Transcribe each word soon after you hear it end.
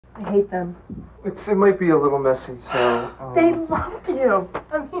I hate them. It might be a little messy, so... They loved you.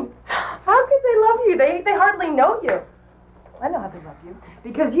 I mean, how could they love you? They hardly know you. I know how they love you.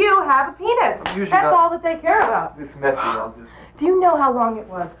 Because you have a penis. That's all that they care about. This messy, I'll just... Do you know how long it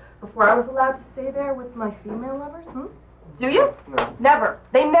was before I was allowed to stay there with my female lovers? Do you? No. Never.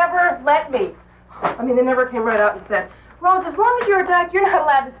 They never let me. I mean, they never came right out and said, Rose, as long as you're a doc, you're not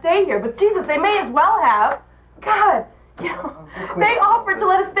allowed to stay here. But Jesus, they may as well have. God, you know, they offered to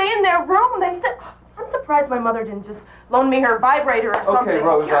let us stay in their room. They said, I'm surprised my mother didn't just loan me her vibrator or something. Okay,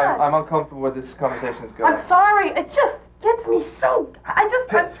 Rose, I'm uncomfortable where this conversation is going. I'm sorry. It just gets me so... I'm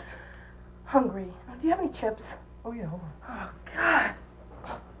pissed. Hungry. Do you have any chips? Oh, yeah, hold on. Oh, God.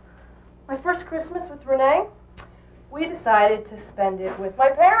 My first Christmas with Renee, we decided to spend it with my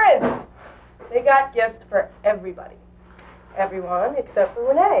parents. They got gifts for everybody. Everyone except for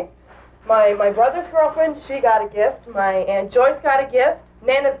Renee. My brother's girlfriend, she got a gift. My Aunt Joyce got a gift.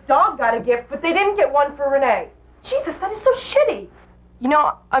 Nana's dog got a gift, but they didn't get one for Renee. Jesus, that is so shitty. You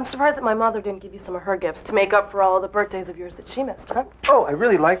know, I'm surprised that my mother didn't give you some of her gifts to make up for all the birthdays of yours that she missed, huh? Oh, I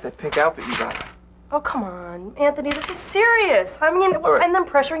really like that pink outfit you got. Oh, come on, Anthony, this is serious. I mean, right. And them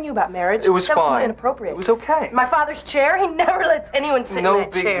pressuring you about marriage. It was that fine. Was inappropriate. It was okay. My father's chair, he never lets anyone sit in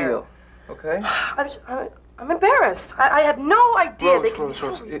that chair. No big deal, okay? I'm embarrassed. I had no idea Rose, they could be so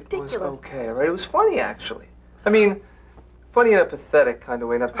Rose, ridiculous. it was okay, all right? It was funny, actually. I mean, funny in a pathetic kind of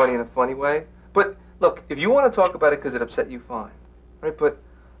way, not funny in a funny way. But, look, if you want to talk about it because it upset you, fine. Right? But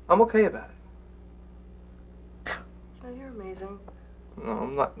I'm okay about it. You know, you're amazing. No,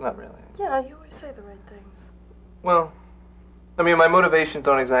 I'm not really. Yeah, you always say the right things. Well, I mean, my motivations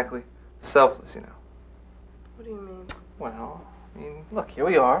aren't exactly selfless, you know. What do you mean? Well, I mean, look, here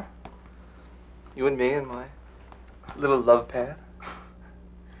we are. You and me and my little love pad.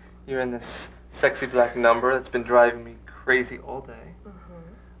 You're in this sexy black number that's been driving me crazy all day.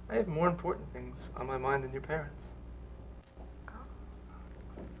 I have more important things on my mind than your parents.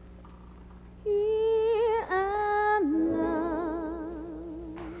 Here and now.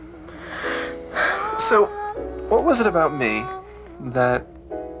 So, what was it about me that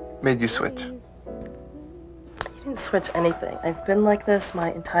made you switch? You didn't switch anything. I've been like this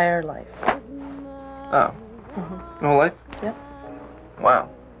my entire life. Oh. Your whole life? Yep. Wow.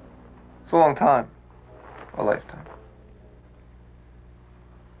 It's a long time. A lifetime.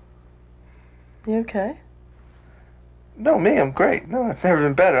 You okay? No, me, I'm great. No, I've never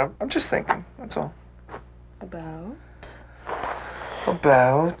been better. I'm just thinking, that's all. About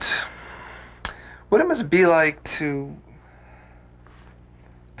what it must be like to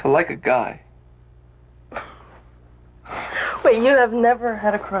like a guy. Wait, you have never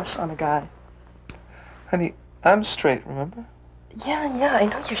had a crush on a guy? Honey, I'm straight, remember? Yeah, I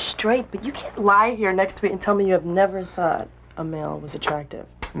know you're straight, but you can't lie here next to me and tell me you have never thought a male was attractive.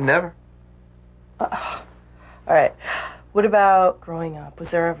 Never. All right. What about growing up? Was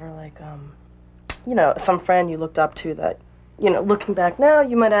there ever, like, you know, some friend you looked up to that, you know, looking back now,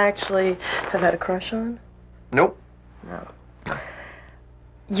 you might actually have had a crush on? Nope. No.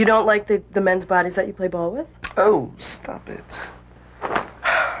 You don't like the men's bodies that you play ball with? Oh, stop it.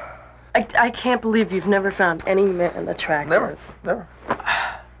 I can't believe you've never found any man attractive. Never.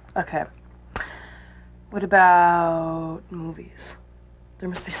 Okay. What about movies? There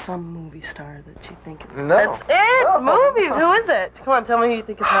must be some movie star that you think... No. That's it! No. Movies! Who is it? Come on, tell me who you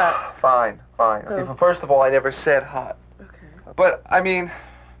think is hot. Fine. Okay, well, first of all, I never said hot. Okay. But, I mean,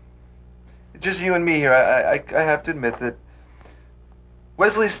 just you and me here, I have to admit that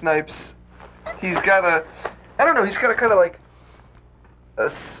Wesley Snipes, he's got a... I don't know, he's got a kind of like...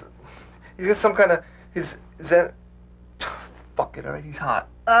 He's got some kind of... Fuck it, all right? He's hot.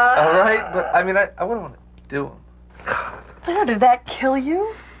 All right? But, I mean, I wouldn't want to do him. God. There, did that kill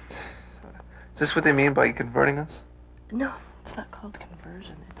you? Is this what they mean by converting us? No, it's not called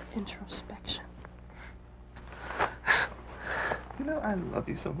conversion. It's introspection. You know, I love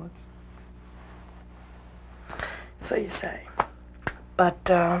you so much. So you say.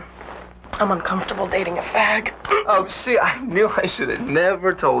 But, I'm uncomfortable dating a fag. Oh, see, I knew I should have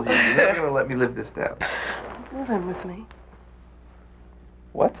never told you. You're never going to let me live this down. Move in with me.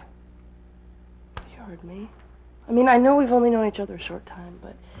 What? You heard me. I mean, I know we've only known each other a short time,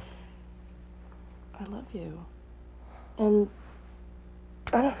 but I love you. And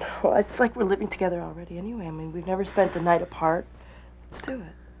I don't know, it's like we're living together already anyway. I mean, we've never spent a night apart. Let's do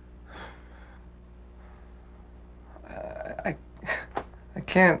it. I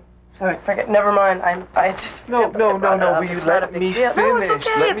can't. All right, forget. Never mind. I just No. Will you let me finish? No, it's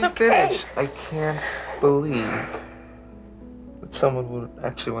okay. Let it's me okay. finish. I can't believe that someone would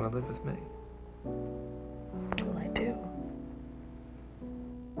actually want to live with me. Well, I do.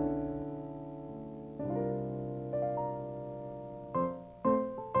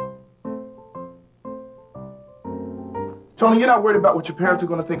 Tony, you're not worried about what your parents are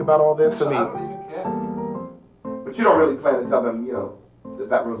going to think about all this? I mean, don't even care. but you don't really plan to tell them, you know,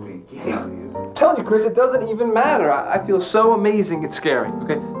 that Rosalie gay, do you? I'm telling you, Chris, it doesn't even matter. I feel so amazing, it's scary,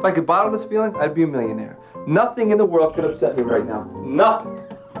 okay? If I could bottle this feeling, I'd be a millionaire. Nothing in the world could upset me right now. Nothing.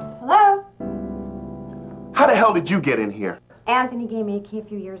 Hello? How the hell did you get in here? Anthony gave me a key a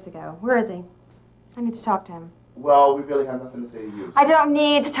few years ago. Where is he? I need to talk to him. Well, we really have nothing to say to you. I don't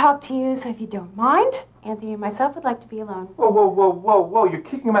need to talk to you, so if you don't mind, Anthony and myself would like to be alone. Whoa, whoa, whoa, whoa, whoa. You're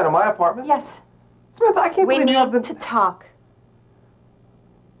kicking him out of my apartment? Yes. Samantha, I can't We believe you have need the... to talk.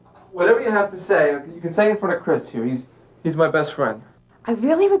 Whatever you have to say, you can say in front of Chris here. He's my best friend. I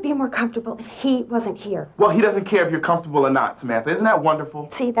really would be more comfortable if he wasn't here. Well, he doesn't care if you're comfortable or not, Samantha. Isn't that wonderful?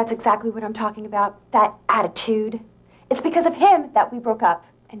 See, that's exactly what I'm talking about. That attitude. It's because of him that we broke up.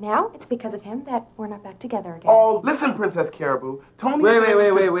 And now it's because of him that we're not back together again. Oh, listen, Princess Caribou. Tony... Wait.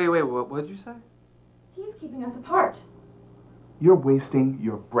 What did you say? He's keeping us apart. You're wasting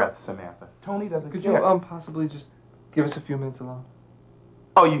your breath, Samantha. Tony doesn't Could care. you possibly just give us a few minutes alone?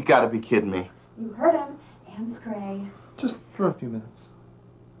 Oh, you gotta be kidding me. You heard him. Am Scray. Just for a few minutes.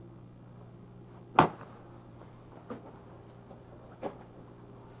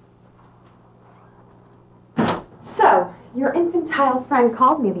 So, your infantile friend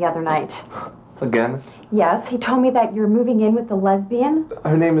called me the other night. Again? Yes, he told me that you're moving in with the lesbian.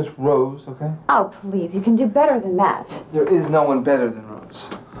 Her name is Rose, okay? Oh, please, you can do better than that. There is no one better than Rose.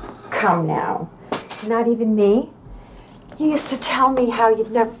 Come now. Not even me? You used to tell me how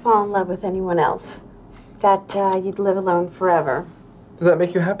you'd never fall in love with anyone else. That you'd live alone forever. Does that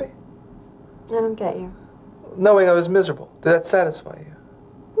make you happy? I don't get you. Knowing I was miserable, did that satisfy you?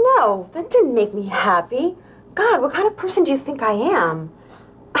 No, that didn't make me happy. God, what kind of person do you think I am?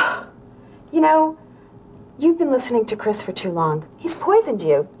 You know, you've been listening to Chris for too long. He's poisoned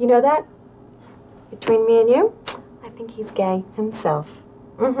you. You know that? Between me and you, I think he's gay himself.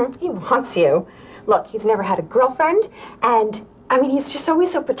 He wants you. Look, he's never had a girlfriend, and, I mean, he's just always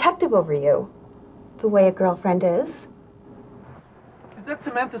so protective over you. The way a girlfriend is. Is that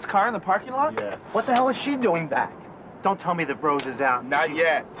Samantha's car in the parking lot? Yes. What the hell is she doing back? Don't tell me that Rose is out. Not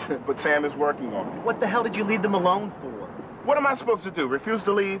yet, but Sam is working on it. What the hell did you leave them alone for? What am I supposed to do, refuse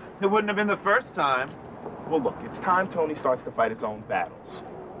to leave? It wouldn't have been the first time. Well, look, it's time Tony starts to fight his own battles.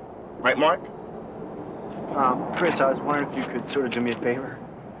 Right, Mark? Chris, I was wondering if you could sort of do me a favor.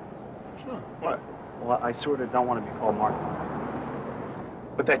 Sure. What? Well, I sort of don't want to be called Mark.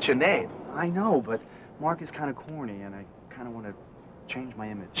 But that's your name. I know, but Mark is kind of corny, and I kind of want to change my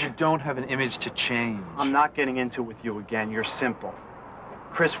image. You don't have an image to change. I'm not getting into it with you again. You're simple.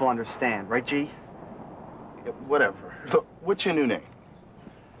 Chris will understand, right, G? Yeah, whatever. Look, what's your new name?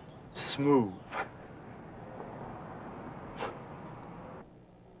 Smooth.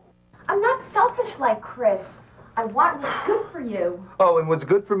 I'm not selfish like Chris. I want what's good for you. Oh, and what's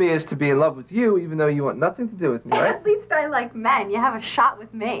good for me is to be in love with you, even though you want nothing to do with me, right? At least I like men. You have a shot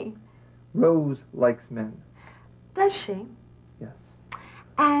with me. Rose likes men. Does she? Yes.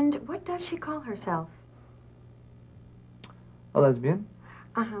 And what does she call herself? A lesbian?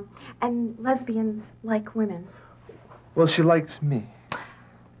 Uh-huh. And lesbians like women. Well, she likes me.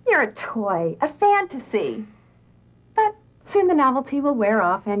 You're a toy, a fantasy. But soon the novelty will wear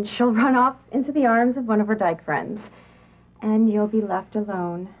off and she'll run off into the arms of one of her dyke friends. And you'll be left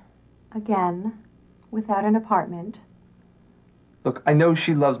alone. Again. Without an apartment. Look, I know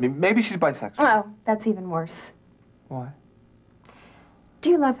she loves me. Maybe she's bisexual. Oh, that's even worse. Why? Do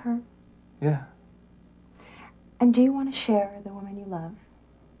you love her? Yeah. And do you want to share the woman you love?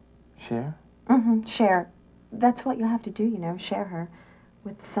 Share? Mm-hmm, share. That's what you'll have to do, you know, share her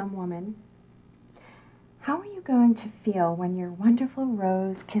with some woman. How are you going to feel when your wonderful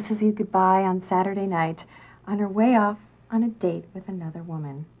Rose kisses you goodbye on Saturday night on her way off on a date with another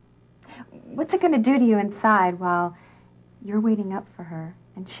woman? What's it going to do to you inside while you're waiting up for her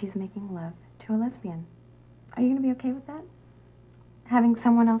and she's making love to a lesbian? Are you going to be okay with that? Having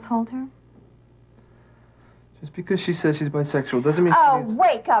someone else hold her? Just because she says she's bisexual doesn't mean Oh, she's...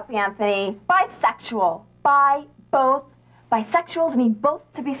 wake up, Anthony. Bisexual. Both. Bisexuals need both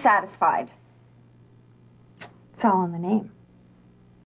to be satisfied. It's all in the name.